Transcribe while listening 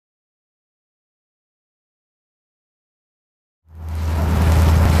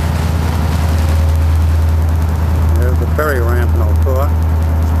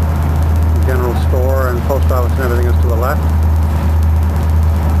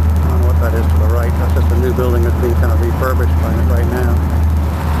new building that's being kind of refurbished right now.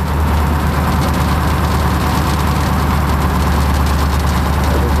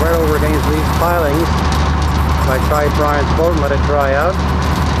 It was right over against these pilings. I tried Brian's boat and let it dry out.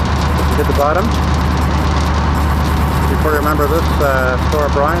 Hit the bottom. You probably remember this store,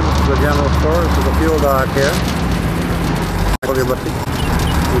 Brian. This is a general store. This is a fuel dock here.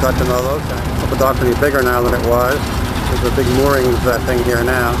 We got to know those. The dock's going to be bigger now than it was. There's a big moorings thing here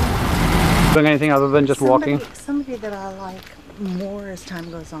now. Doing anything other than just walking? Somebody that I like more as time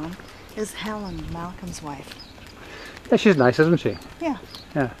goes on is Helen, Malcolm's wife. Yeah, she's nice, isn't she? Yeah.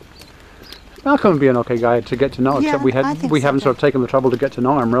 Yeah. Malcolm would be an okay guy to get to know, except we haven't sort of taken the trouble to get to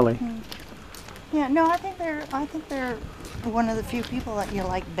know him, really. Mm. Yeah, no, I think they're one of the few people that you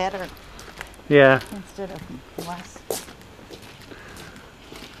like better. Yeah. Instead of less.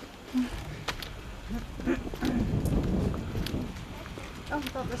 Oh, I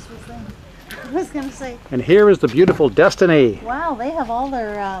thought this was them. I was going to say. And here is the beautiful Destiny. Wow, they have all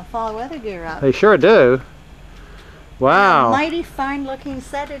their fall weather gear up. They sure do. Wow. A mighty fine looking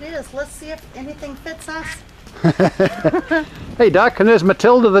set it is. Let's see if anything fits us. Hey Duck, and there's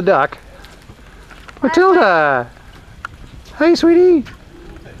Matilda the duck. Matilda! Hey sweetie!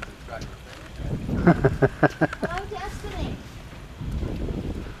 Hello Destiny!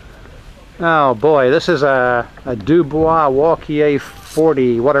 Oh boy, this is a Dubois Walkier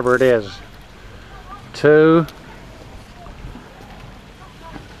 40, whatever it is. Two.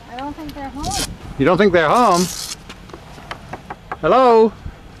 I don't think they're home. You don't think they're home? Hello?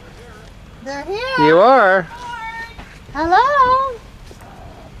 They're here! You are? Hello!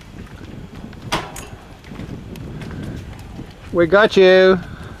 We got you.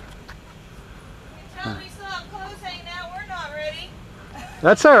 Tell me some clothes hanging out, we're not ready.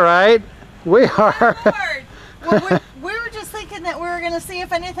 That's alright. We are. Well, we were just thinking that we were going to see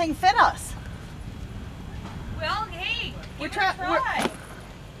if anything fit us. Well, hey, We're give it a try. Have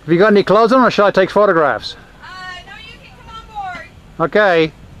you got any clothes on or shall I take photographs? No, you can come on board.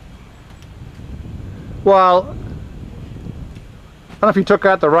 Okay. Well, I don't know if you took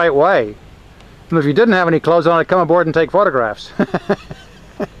that the right way. And if you didn't have any clothes on, I'd come aboard and take photographs. Hey,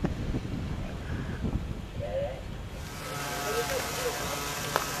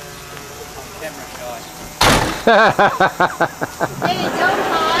 don't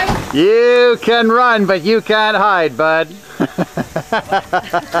hide! You can run, but you can't hide, bud.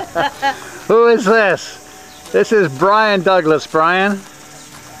 Who is this? This is Brian Douglas, Brian.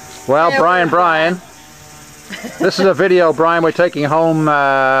 Well, Brian. This is a video, Brian, we're taking home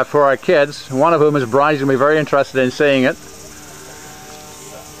for our kids. One of whom is Brian. He's going to be very interested in seeing it.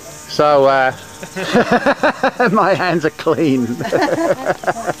 So, my hands are clean.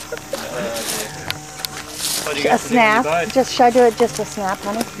 A snap? Should I do it just a snap,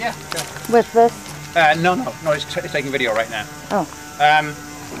 honey? Yeah, sure. With this? No, he's taking video right now. Oh.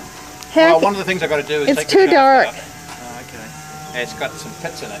 Well, one of the things I've got to do is it's take too dark. Oh, okay. It's got some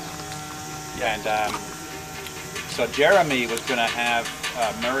pits in it. And so Jeremy was going to have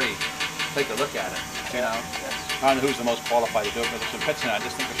Murray take a look at it. You know, I don't know who's the most qualified to do it, but there's some pits in it. I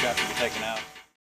just think it should have to be taken out.